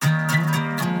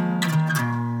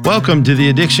Welcome to the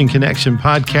Addiction Connection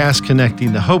podcast,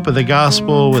 connecting the hope of the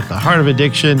gospel with the heart of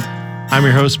addiction. I'm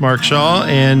your host, Mark Shaw,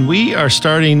 and we are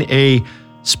starting a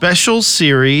special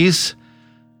series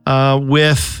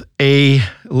with a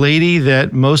lady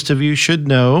that most of you should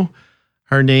know.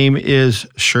 Her name is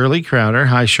Shirley Crowder.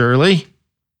 Hi, Shirley.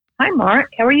 Hi,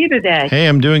 Mark. How are you today? Hey,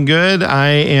 I'm doing good. I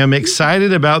am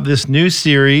excited about this new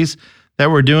series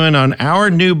that we're doing on our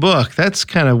new book. That's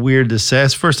kind of weird to say.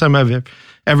 It's the first time I've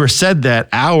ever said that,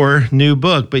 our new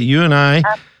book. But you and I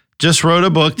just wrote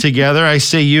a book together. I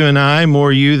say you and I,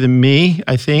 more you than me,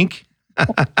 I think.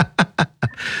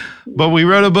 But we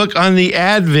wrote a book on the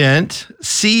Advent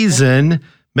season.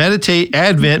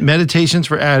 Advent Meditations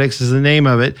for Addicts is the name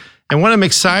of it. And what I'm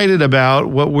excited about,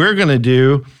 what we're going to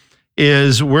do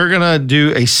is we're going to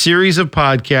do a series of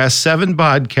podcasts, 7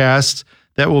 podcasts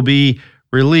that will be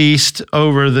released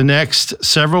over the next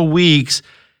several weeks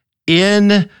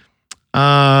in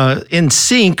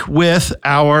sync with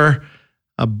our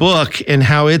book and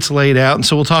how it's laid out. And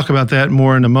so we'll talk about that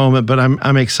more in a moment, but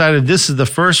I'm excited. This is the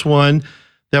first one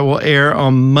that will air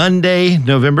on Monday,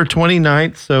 November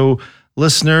 29th. So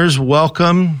listeners,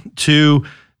 welcome to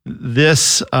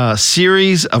this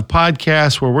series of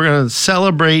podcasts where we're going to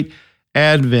celebrate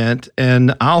Advent.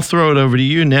 And I'll throw it over to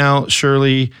you now,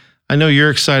 Shirley. I know you're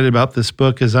excited about this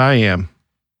book as I am.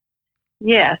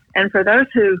 Yes. And for those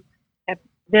who have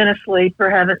been asleep or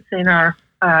haven't seen our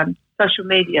social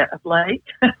media of late,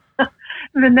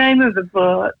 the name of the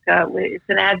book, it's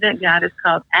an Advent guide. It's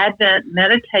called Advent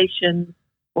Meditations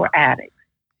for Addicts.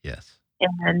 Yes.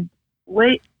 And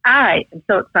I am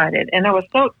so excited. And I was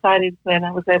so excited when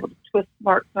I was able to twist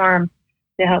Mark's arm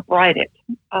to help write it.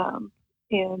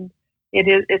 And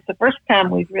it's the first time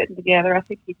we've written together. I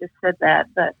think he just said that,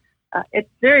 but it's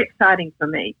very exciting for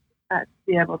me to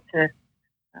be able to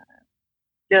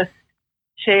just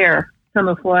share some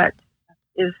of what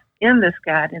is in this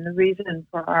guide and the reason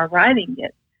for our writing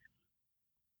it.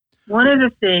 One of the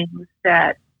things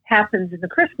that happens in the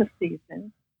Christmas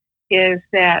season is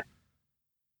that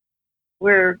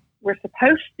we're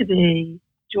supposed to be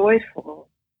joyful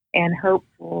and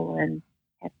hopeful and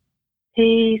have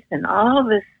peace and all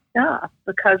this stuff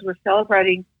because we're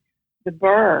celebrating the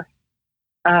birth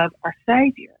of our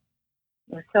Savior.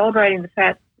 We're celebrating the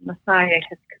fact that the Messiah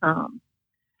has come.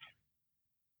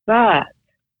 But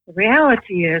the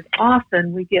reality is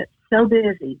often we get so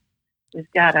busy.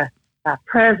 We've got to buy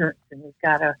presents and we've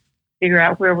got to figure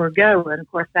out where we're going. Of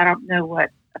course, I don't know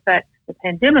what effect the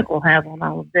pandemic will have on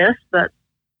all of this, but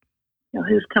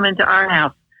who's coming to our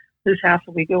house? Whose house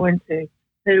are we going to?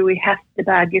 Who do we have to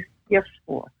buy gifts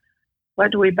for?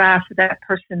 What do we buy for that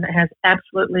person that has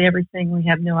absolutely everything? We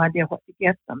have no idea what to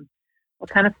get them. What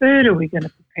kind of food are we going to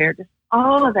prepare? Just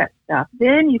all of that stuff.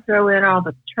 Then you throw in all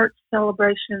the church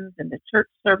celebrations and the church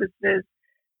services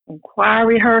and choir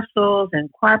rehearsals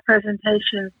and choir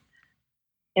presentations.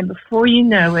 And before you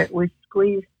know it, we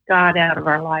squeeze God out of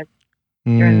our lives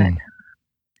during that time.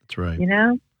 That's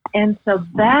right. And so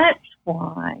that's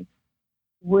why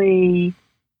we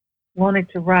wanted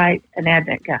to write an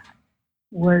Advent guide,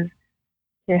 was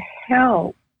to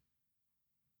help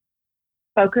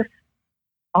focus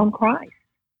on Christ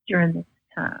during this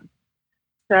time.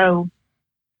 So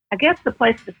I guess the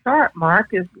place to start, Mark,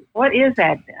 is what is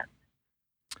Advent?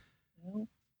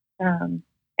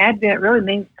 Advent really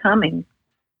means coming.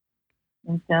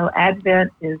 And so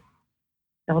Advent is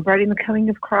celebrating the coming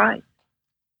of Christ.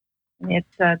 And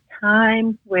it's a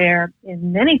time where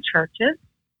in many churches,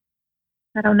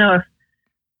 I don't know if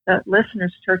the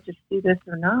listeners' churches do this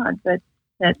or not, but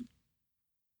that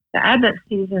the Advent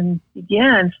season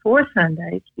begins 4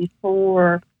 Sundays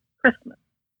before Christmas.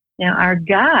 Now, our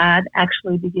guide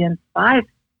actually begins 5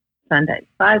 Sundays,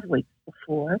 5 weeks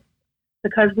before,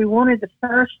 because we wanted the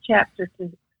first chapter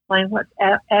to explain what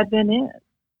Advent is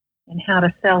and how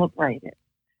to celebrate it.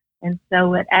 And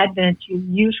so at Advent, you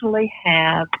usually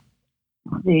have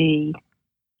the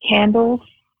candles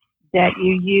that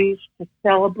you use to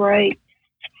celebrate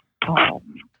the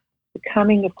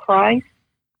coming of Christ,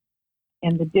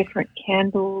 and the different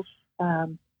candles,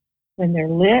 when they're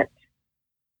lit,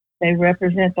 they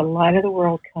represent the light of the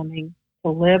world coming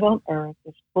to live on earth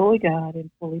as fully God and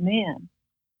fully man.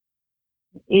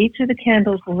 Each of the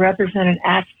candles will represent an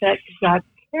aspect of God's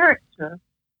character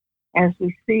as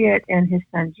we see it in his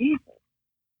son Jesus.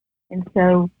 And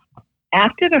so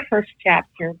after the first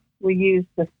chapter, we use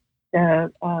the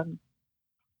 5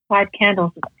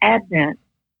 candles of Advent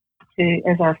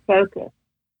as our focus.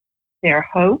 They are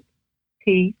hope,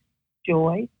 peace,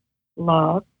 joy,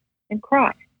 love, and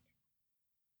Christ.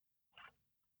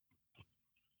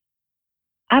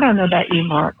 I don't know about you,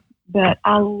 Mark, but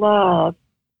I love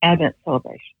Advent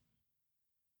celebration.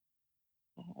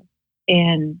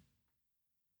 And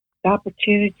the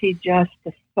opportunity just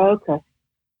to focus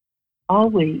all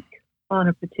week on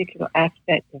a particular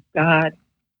aspect of God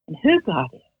and who God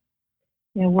is.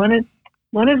 You know,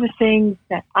 one of the things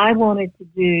that I wanted to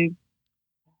do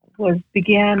was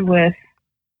began with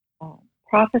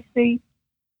prophecy.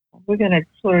 We're going to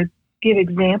sort of give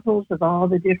examples of all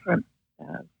the different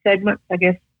segments, I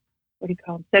guess, what do you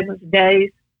call them, segments of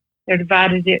days. They're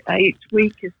divided, each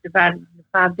week is divided into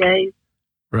 5 days.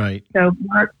 Right. So,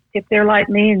 Mark, if they're like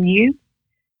me and you,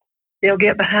 they'll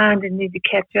get behind and need to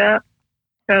catch up.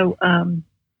 So,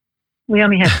 we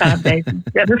only have 5 days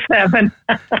instead of 7.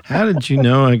 How did you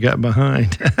know I got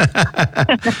behind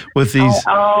with these?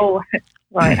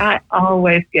 Right. I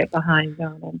always get behind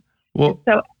on them. Well,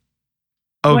 so,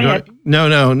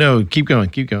 no. Keep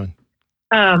going.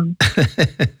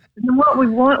 What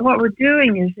we're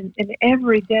doing is, in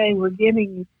every day, we're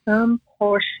giving you some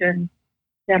portion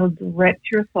that'll direct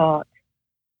your thought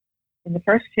in the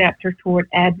first chapter toward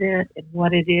Advent and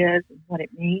what it is and what it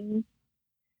means.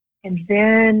 And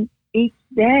then each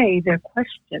day there are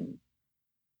questions.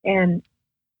 And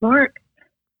Mark,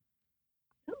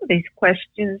 some of these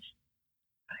questions,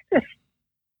 I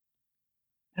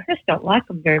just don't like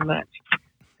them very much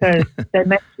because they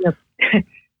make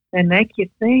you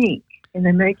think, and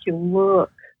they make you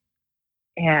look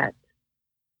at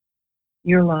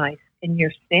your life and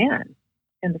your sin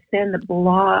and the sin that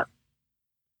blocks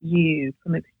you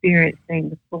from experiencing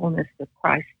the fullness of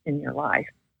Christ in your life.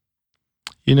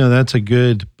 You know, that's a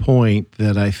good point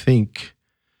that I think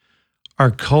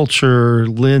our culture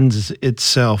lends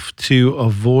itself to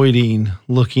avoiding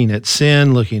looking at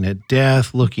sin, looking at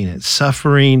death, looking at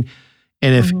suffering.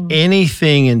 And if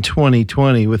anything in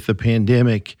 2020 with the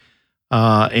pandemic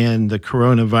and the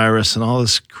coronavirus and all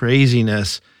this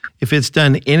craziness, if it's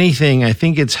done anything, I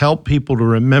think it's helped people to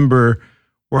remember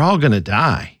we're all going to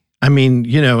die. I mean,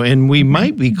 you know, and we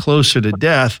might be closer to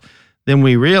death than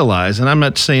we realize. And I'm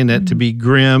not saying that to be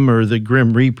grim or the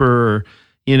Grim Reaper or,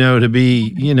 you know, to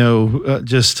be, you know,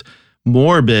 just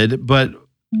morbid. But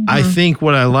I think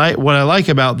what I like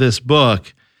about this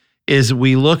book is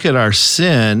we look at our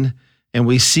sin and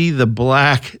we see the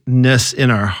blackness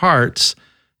in our hearts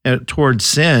towards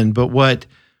sin. But what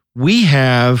we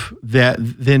have that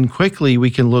then quickly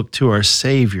we can look to our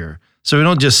Savior. So we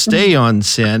don't just stay on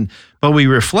sin, but we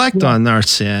reflect on our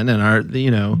sin and our,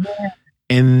 you know,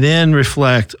 and then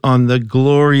reflect on the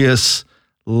glorious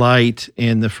light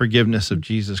and the forgiveness of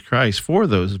Jesus Christ for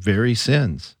those very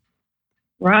sins.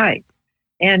 Right.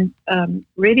 And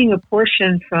reading a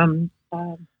portion from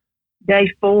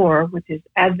day 4, which is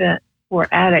Advent for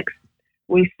Addicts,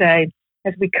 we say,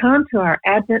 as we come to our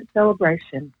Advent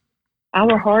celebration,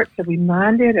 our hearts are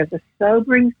reminded of the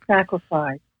sobering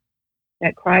sacrifice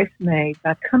that Christ made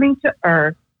by coming to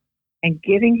earth and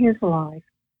giving his life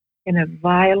in a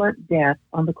violent death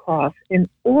on the cross in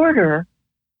order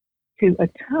to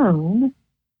atone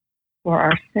for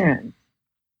our sins.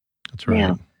 That's right.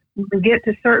 Now, we get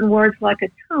to certain words like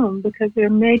atone because there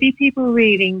may be people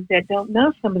reading that don't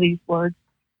know some of these words.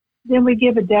 Then we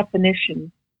give a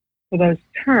definition for those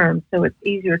terms so it's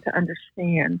easier to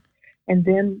understand. And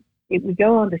then we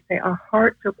go on to say our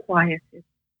hearts are quieted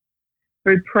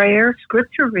through prayer,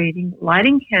 scripture reading,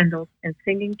 lighting candles, and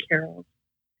singing carols.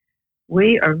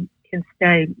 We can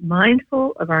stay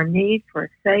mindful of our need for a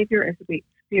Savior as we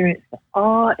experience the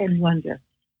awe and wonder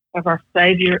of our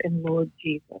Savior and Lord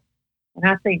Jesus. And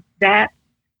I think that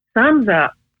sums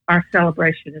up our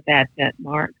celebration of Advent,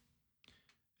 Mark.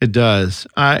 It does.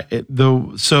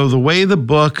 So the way the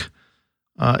book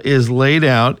is laid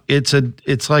out,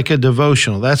 it's like a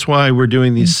devotional. That's why we're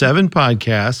doing these 7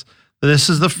 podcasts. This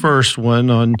is the first one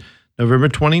on November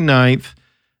 29th.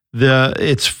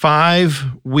 It's 5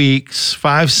 weeks,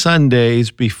 5 Sundays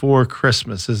before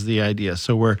Christmas is the idea.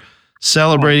 So we're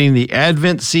celebrating the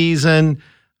Advent season,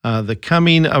 the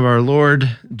coming of our Lord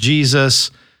Jesus,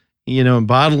 you know, in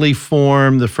bodily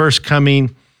form, the first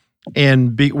coming.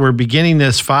 And we're beginning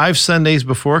this 5 Sundays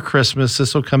before Christmas.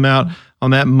 This will come out on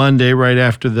that Monday right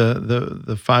after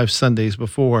the 5 Sundays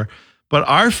before. But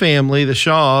our family, the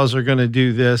Shaws, are going to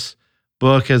do this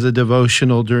book as a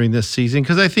devotional during this season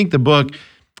because I think the book,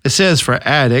 it says for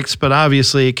addicts, but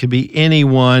obviously it could be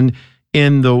anyone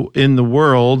in the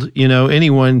world, you know,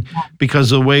 anyone, because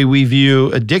the way we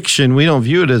view addiction, we don't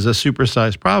view it as a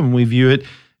supersized problem. We view it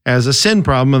as a sin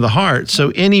problem of the heart.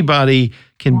 So anybody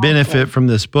can benefit from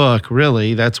this book,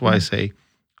 really. That's why I say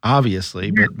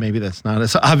obviously, but maybe that's not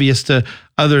as obvious to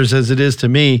others as it is to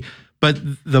me. But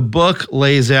the book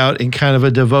lays out in kind of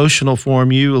a devotional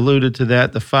form. You alluded to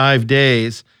that, the 5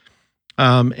 days.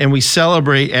 and we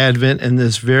celebrate Advent in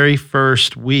this very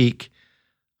first week.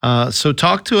 So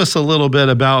talk to us a little bit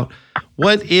about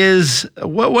what do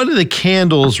the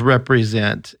candles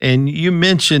represent? And you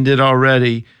mentioned it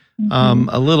already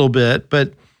a little bit,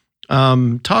 but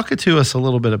talk to us a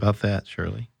little bit about that,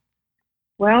 Shirley.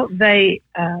 Well, they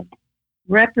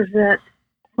represent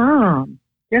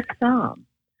just some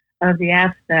of the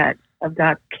aspects of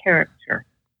God's character.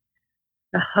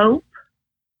 The hope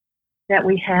that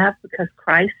we have because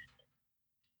Christ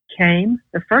came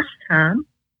the first time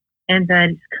and that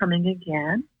he's coming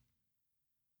again.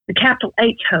 The capital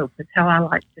H hope is how I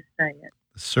like to say it.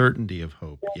 The certainty of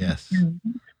hope, yes.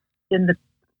 In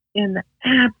the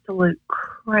absolute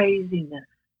craziness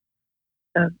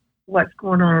of what's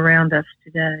going on around us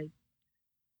today.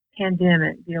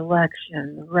 Pandemic, the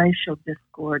election, the racial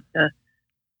discord,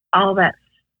 all that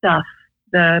stuff,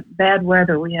 the bad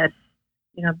weather. We had,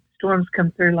 storms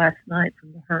come through last night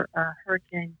from the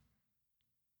hurricane.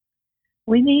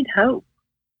 We need hope.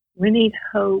 We need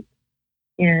hope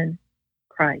in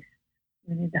Christ.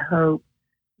 We need the hope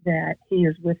that he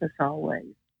is with us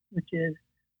always, which is,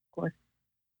 of course,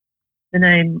 the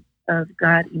name of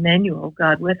God, Emmanuel,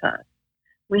 God with us.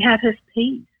 We have his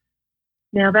peace.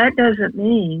 Now, that doesn't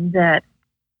mean that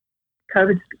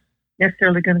COVID's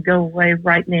necessarily going to go away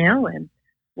right now and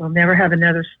we'll never have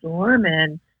another storm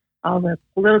and all the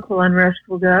political unrest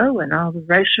will go and all the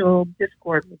racial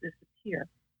discord will disappear.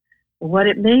 But what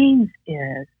it means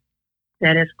is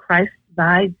that as Christ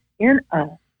abides in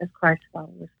us, as Christ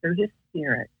followers through his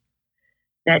Spirit,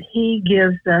 that he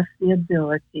gives us the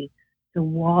ability to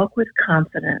walk with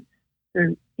confidence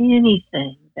through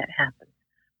anything that happens,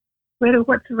 whether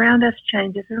what's around us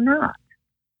changes or not.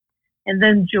 And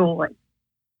then joy.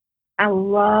 I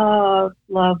love,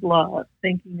 love, love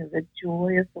thinking of the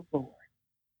joy of the Lord.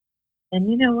 And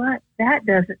you know what? That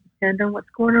doesn't depend on what's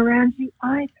going around you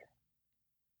either.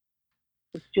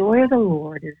 The joy of the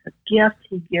Lord is a gift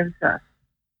he gives us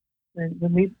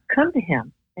when we come to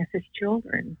him as his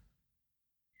children.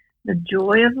 The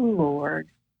joy of the Lord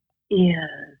is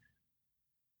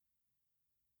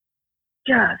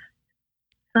just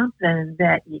something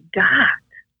that you got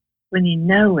when you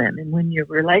know him and when your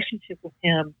relationship with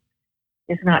him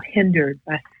is not hindered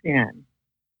by sin.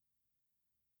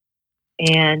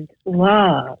 And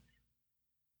love,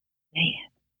 man.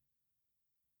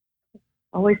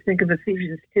 I always think of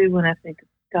Ephesians 2 when I think of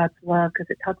God's love because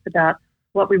it talks about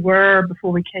what we were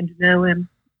before we came to know him.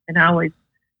 And I always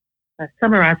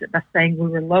summarize it by saying we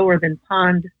were lower than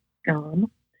pond scum.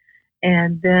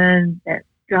 And then that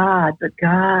God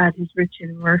who's rich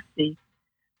in mercy,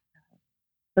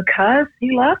 because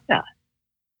he loved us,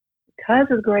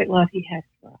 because of the great love he has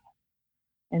for us.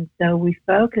 And so we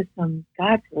focus on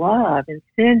God's love and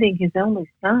sending his only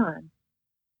son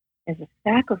as a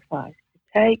sacrifice to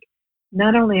take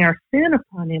not only our sin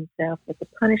upon himself, but the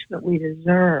punishment we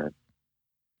deserve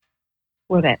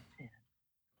for that sin.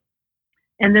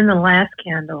 And then the last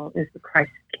candle is the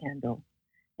Christ candle.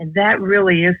 And that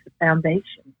really is the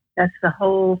foundation. That's the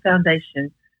whole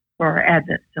foundation for our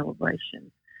Advent celebration.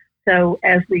 So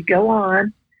as we go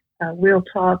on, we'll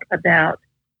talk about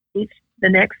the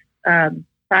next 5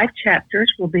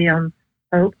 chapters will be on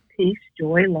hope, peace,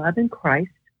 joy, love, and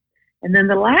Christ. And then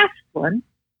the last one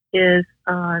is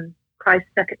on Christ's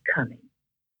second coming.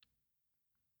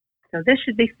 So this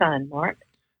should be fun, Mark.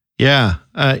 Yeah.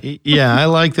 I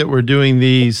like that we're doing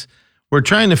these. We're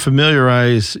trying to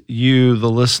familiarize you, the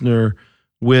listener,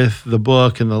 with the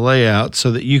book and the layout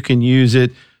so that you can use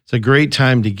it. It's a great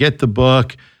time to get the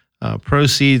book.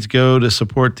 Proceeds go to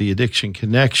support the Addiction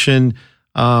Connection.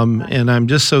 And I'm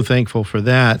just so thankful for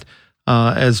that.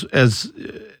 Mary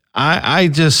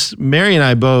and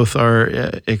I both are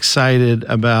excited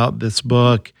about this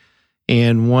book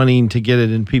and wanting to get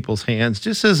it in people's hands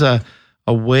just as a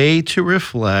way to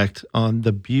reflect on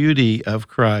the beauty of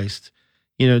Christ.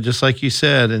 Just like you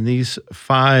said, in these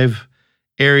 5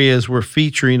 areas we're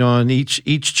featuring on,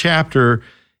 each chapter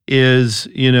is,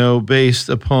 based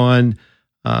upon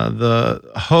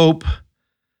the hope.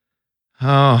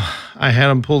 Oh, I had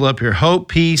them pulled up here. Hope,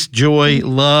 peace, joy,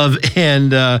 love,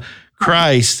 and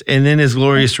Christ. And then his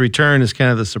glorious return is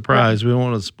kind of the surprise. We don't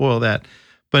want to spoil that.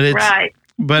 But it's right.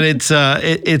 But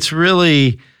it's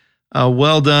really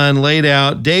well done, laid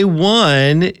out. Day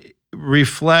 1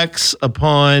 reflects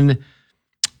upon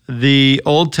the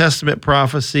Old Testament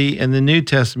prophecy and the New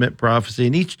Testament prophecy.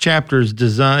 And each chapter is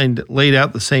laid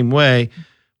out the same way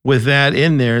with that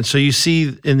in there. And so you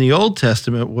see in the Old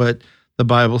Testament what the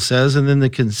Bible says, and then the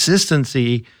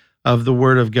consistency of the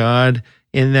Word of God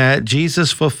in that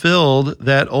Jesus fulfilled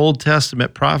that Old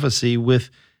Testament prophecy with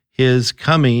his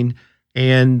coming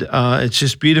And it's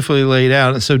just beautifully laid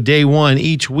out. And so day one,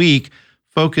 each week,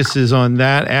 focuses on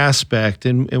that aspect.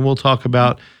 And we'll talk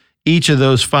about each of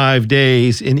those 5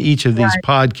 days in each of these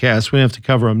podcasts. We don't have to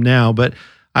cover them now, but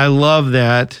I love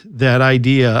that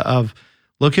idea of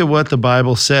look at what the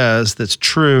Bible says that's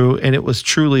true, and it was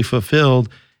truly fulfilled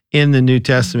in the New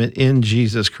Testament in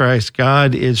Jesus Christ.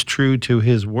 God is true to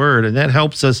his word, and that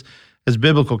helps us as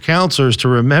biblical counselors to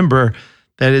remember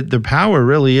that the power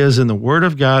really is in the Word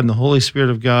of God and the Holy Spirit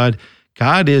of God.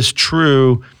 God is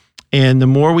true, and the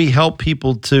more we help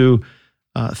people to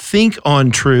think on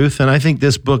truth, and I think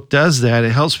this book does that,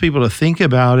 it helps people to think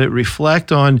about it,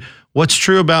 reflect on what's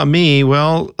true about me.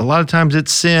 Well, a lot of times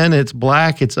it's sin, it's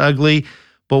black, it's ugly,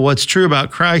 but what's true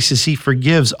about Christ is he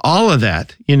forgives all of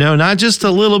that, not just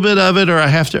a little bit of it, or I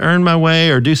have to earn my way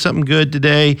or do something good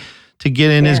today to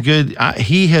get in his good.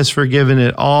 He has forgiven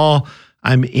it all.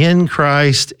 I'm in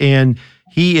Christ and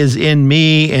he is in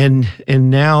me. And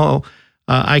now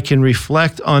I can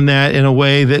reflect on that in a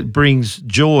way that brings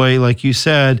joy. Like you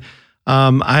said,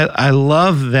 I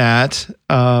love that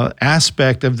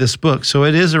aspect of this book. So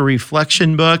it is a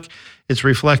reflection book. It's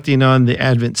reflecting on the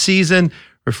Advent season,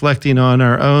 reflecting on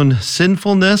our own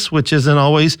sinfulness, which isn't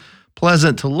always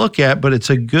pleasant to look at, but it's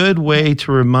a good way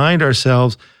to remind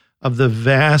ourselves of the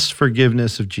vast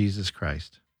forgiveness of Jesus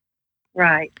Christ.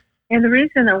 Right. And the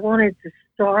reason I wanted to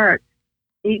start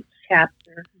each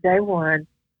chapter, day one,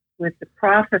 with the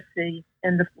prophecy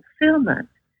and the fulfillment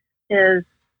is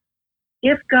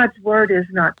if God's word is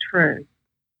not true,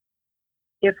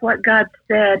 if what God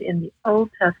said in the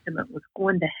Old Testament was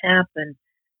going to happen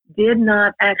did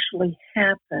not actually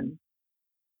happen,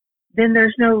 then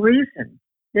there's no reason.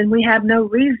 Then we have no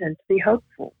reason to be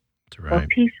hopeful or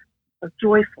peaceful or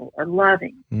joyful or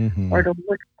loving or to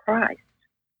look at Christ.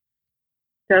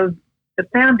 So the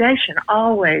foundation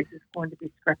always is going to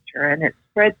be Scripture, and it's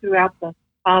spread throughout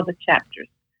all the chapters.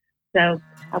 So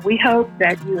we hope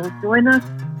that you'll join us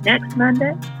next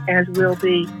Monday as we'll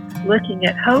be looking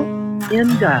at hope in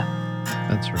God.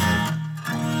 That's right.